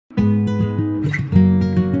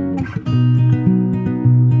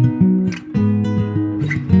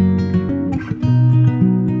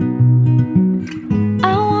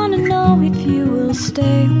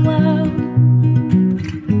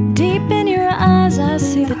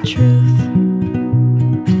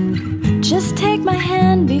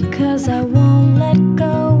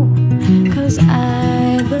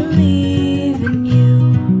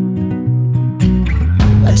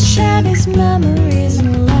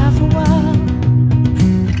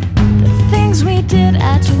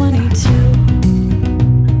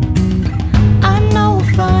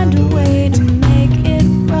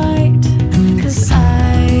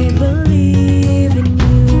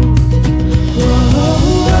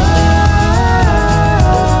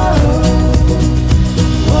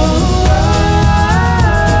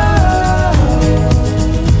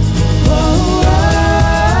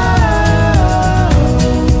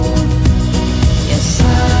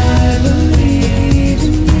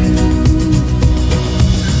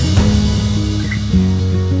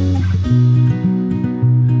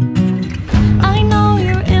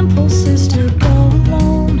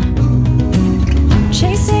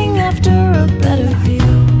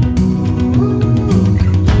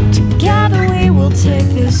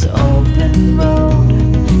this open road,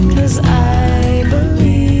 'cause I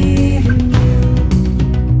believe in you.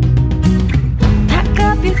 Pack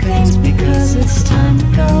up your things because it's time to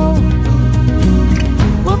go.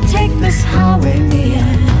 We'll take this highway, me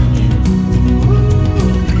and you.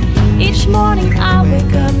 Each morning I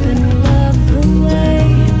wake up and love the way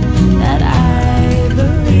that I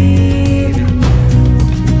believe in you.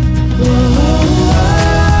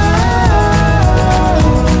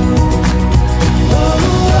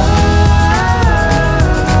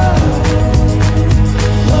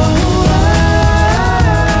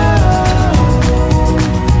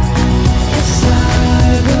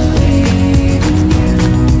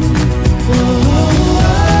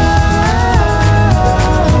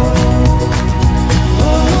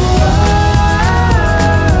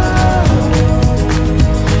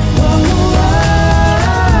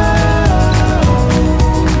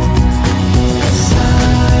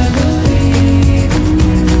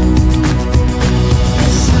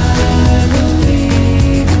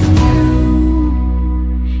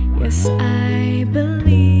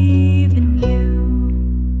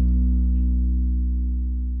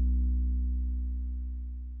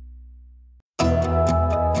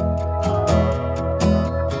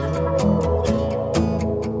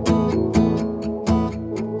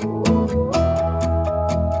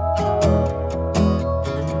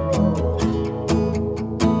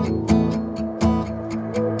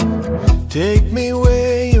 Take me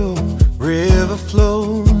where your river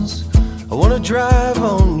flows. I wanna drive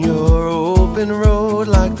on your open road,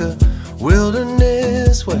 like the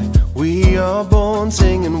wilderness where we are born,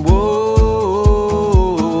 singing whoa.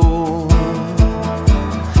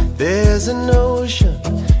 There's an ocean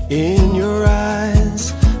in your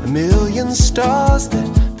eyes, a million stars that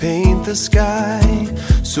paint the sky.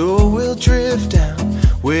 So we'll drift down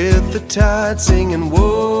with the tide, singing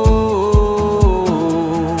whoa.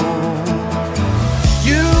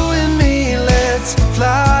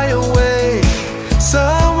 Fly away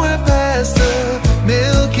somewhere past the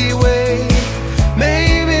Milky Way.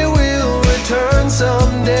 Maybe we'll return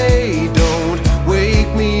someday. Don't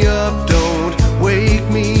wake me up, don't wake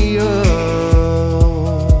me up.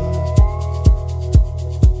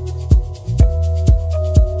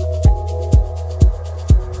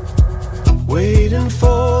 Waiting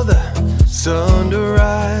for the sun to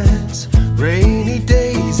rise, rainy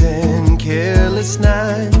days and careless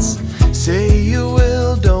nights. Say you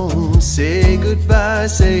will, don't say goodbye,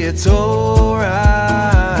 say it's alright.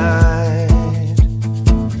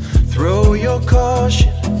 Throw your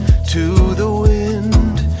caution to the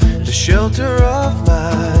wind, the shelter of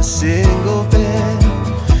my single bed.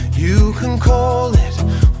 You can call it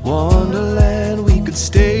Wonderland, we could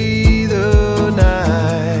stay